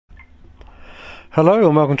Hello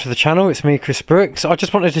and welcome to the channel, it's me Chris Brooks. I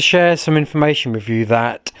just wanted to share some information with you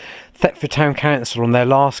that Thetford Town Council on their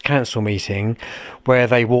last council meeting, where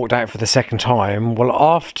they walked out for the second time, well,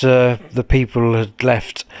 after the people had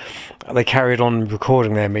left, they carried on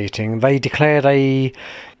recording their meeting. They declared a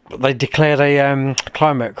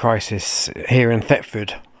climate crisis here in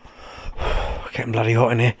Thetford. Getting bloody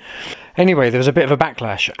hot in here. Anyway, there was a bit of a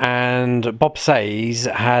backlash, and Bob Says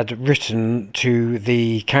had written to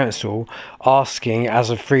the council asking, as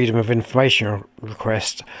a freedom of information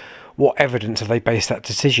request, what evidence have they based that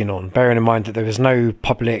decision on, bearing in mind that there was no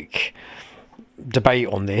public debate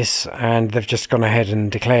on this and they've just gone ahead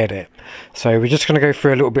and declared it. So we're just going to go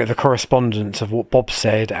through a little bit of the correspondence of what Bob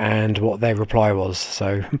said and what their reply was.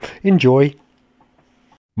 So enjoy.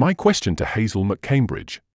 My question to Hazel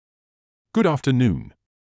McCambridge. Good afternoon.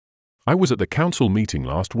 I was at the council meeting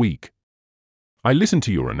last week. I listened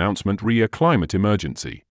to your announcement re a climate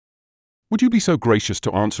emergency. Would you be so gracious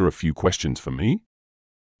to answer a few questions for me?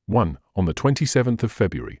 1. On the 27th of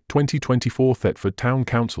February 2024, Thetford Town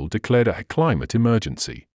Council declared a climate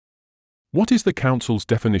emergency. What is the council's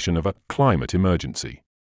definition of a climate emergency?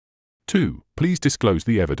 2. Please disclose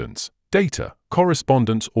the evidence, data,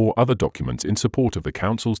 correspondence or other documents in support of the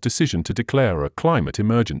council's decision to declare a climate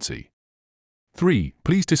emergency. 3.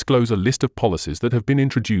 Please disclose a list of policies that have been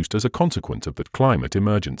introduced as a consequence of the climate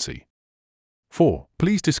emergency. 4.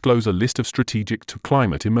 Please disclose a list of strategic to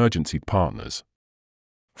climate emergency partners.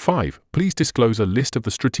 5. Please disclose a list of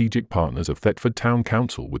the strategic partners of Thetford Town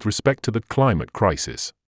Council with respect to the climate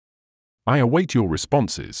crisis. I await your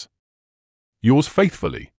responses. Yours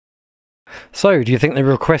faithfully. So, do you think the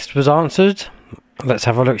request was answered? Let's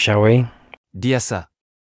have a look, shall we? Dear Sir,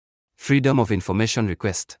 Freedom of Information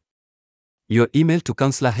Request. Your email to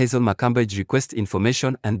Councillor Hazel McCambridge requests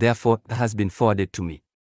information and therefore has been forwarded to me.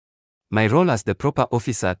 My role as the proper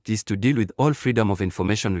officer is to deal with all Freedom of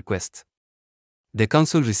Information requests. The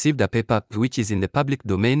Council received a paper which is in the public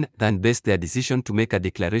domain and based their decision to make a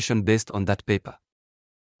declaration based on that paper.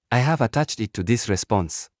 I have attached it to this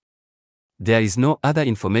response. There is no other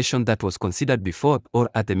information that was considered before or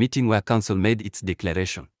at the meeting where Council made its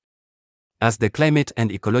declaration. As the climate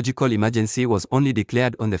and ecological emergency was only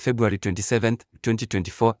declared on the February 27,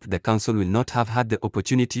 2024, the Council will not have had the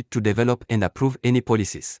opportunity to develop and approve any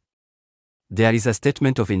policies. There is a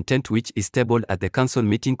statement of intent which is tabled at the Council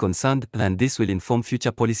meeting concerned, and this will inform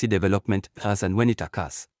future policy development as and when it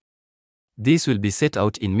occurs. This will be set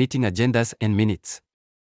out in meeting agendas and minutes.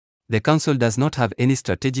 The Council does not have any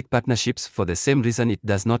strategic partnerships for the same reason it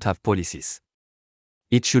does not have policies.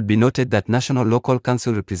 It should be noted that national local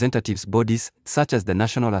council representatives bodies, such as the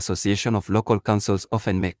National Association of Local Councils,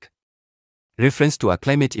 often make reference to a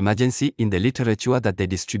climate emergency in the literature that they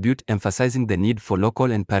distribute, emphasizing the need for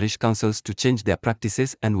local and parish councils to change their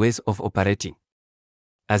practices and ways of operating.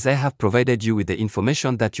 As I have provided you with the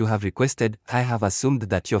information that you have requested, I have assumed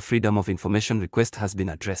that your Freedom of Information request has been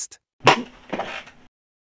addressed.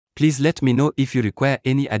 Please let me know if you require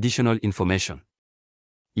any additional information.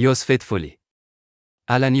 Yours faithfully,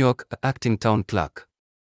 Alan York, Acting Town Clerk.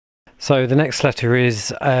 So the next letter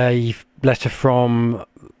is a letter from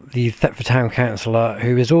the Thetford Town Councillor,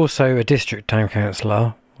 who is also a district town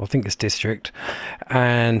councillor, I think it's district,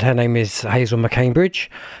 and her name is Hazel McCambridge,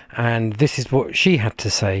 and this is what she had to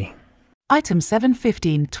say. Item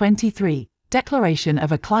 7.15.23, Declaration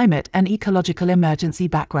of a Climate and Ecological Emergency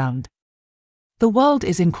Background. The world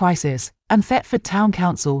is in crisis, and Thetford Town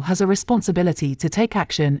Council has a responsibility to take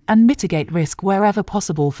action and mitigate risk wherever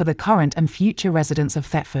possible for the current and future residents of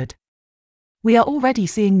Thetford. We are already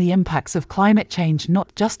seeing the impacts of climate change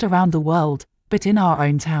not just around the world, but in our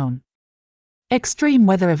own town. Extreme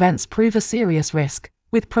weather events prove a serious risk,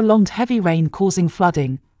 with prolonged heavy rain causing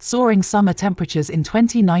flooding. Soaring summer temperatures in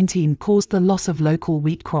 2019 caused the loss of local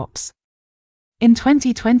wheat crops. In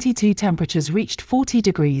 2022, temperatures reached 40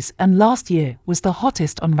 degrees and last year was the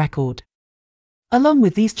hottest on record. Along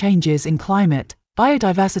with these changes in climate,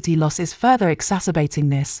 biodiversity loss is further exacerbating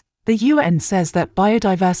this. The UN says that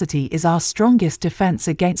biodiversity is our strongest defense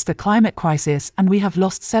against the climate crisis, and we have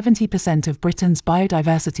lost 70% of Britain's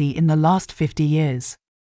biodiversity in the last 50 years.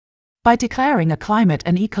 By declaring a climate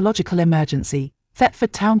and ecological emergency,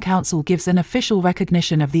 Thetford Town Council gives an official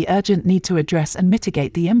recognition of the urgent need to address and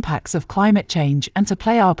mitigate the impacts of climate change and to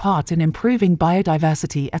play our part in improving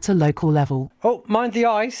biodiversity at a local level. Oh, mind the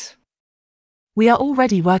ice! We are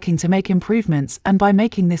already working to make improvements, and by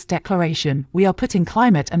making this declaration, we are putting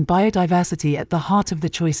climate and biodiversity at the heart of the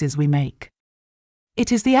choices we make.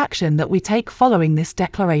 It is the action that we take following this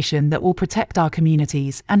declaration that will protect our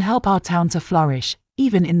communities and help our town to flourish,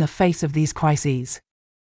 even in the face of these crises.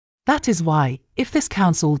 That is why, if this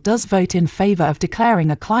council does vote in favour of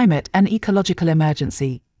declaring a climate and ecological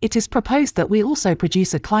emergency, it is proposed that we also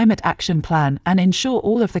produce a climate action plan and ensure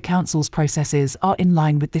all of the council's processes are in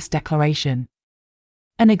line with this declaration.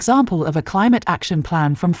 An example of a climate action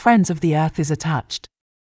plan from Friends of the Earth is attached.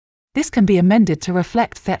 This can be amended to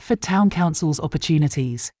reflect Thetford Town Council's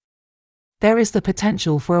opportunities. There is the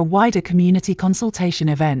potential for a wider community consultation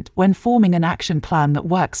event when forming an action plan that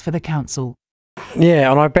works for the council. Yeah,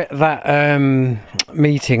 and I bet that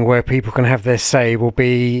meeting where people can have their say will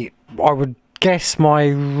be, I would guess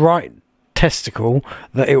my right testicle,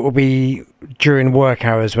 that it will be during work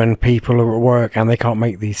hours when people are at work and they can't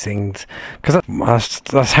make these things. Because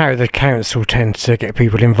that's how the council tends to get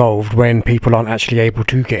people involved, when people aren't actually able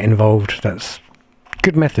to get involved. That's a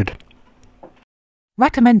good method.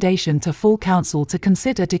 Recommendation to full council to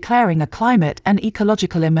consider declaring a climate and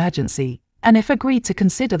ecological emergency, and if agreed to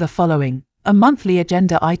consider the following: a monthly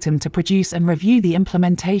agenda item to produce and review the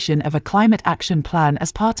implementation of a climate action plan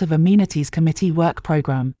as part of Amenities Committee work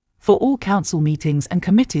programme, for all council meetings and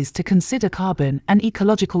committees to consider carbon and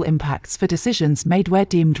ecological impacts for decisions made where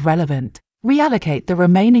deemed relevant. Reallocate the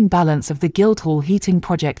remaining balance of the Guildhall Heating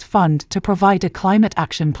Project Fund to provide a climate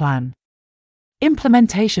action plan.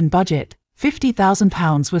 Implementation budget: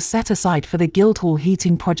 £50,000 was set aside for the Guildhall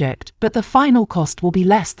Heating Project, but the final cost will be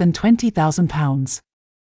less than £20,000.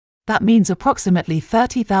 That means approximately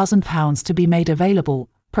 £30,000 to be made available,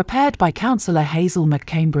 prepared by Councillor Hazel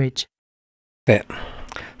McCambridge.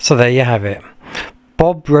 So there you have it.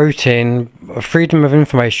 Bob wrote in a Freedom of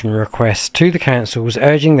Information request to the councils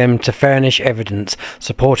urging them to furnish evidence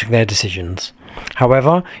supporting their decisions.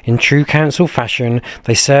 However, in true council fashion,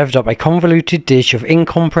 they served up a convoluted dish of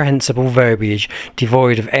incomprehensible verbiage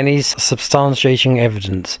devoid of any substantiating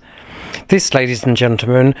evidence. This, ladies and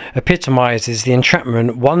gentlemen, epitomises the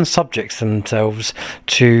entrapment one subjects themselves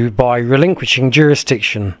to by relinquishing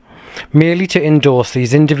jurisdiction, merely to endorse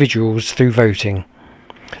these individuals through voting.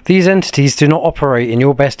 These entities do not operate in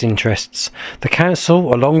your best interests. The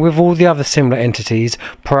council, along with all the other similar entities,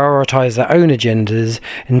 prioritise their own agendas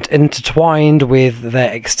and intertwined with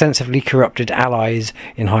their extensively corrupted allies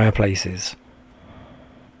in higher places.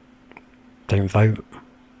 Don't vote.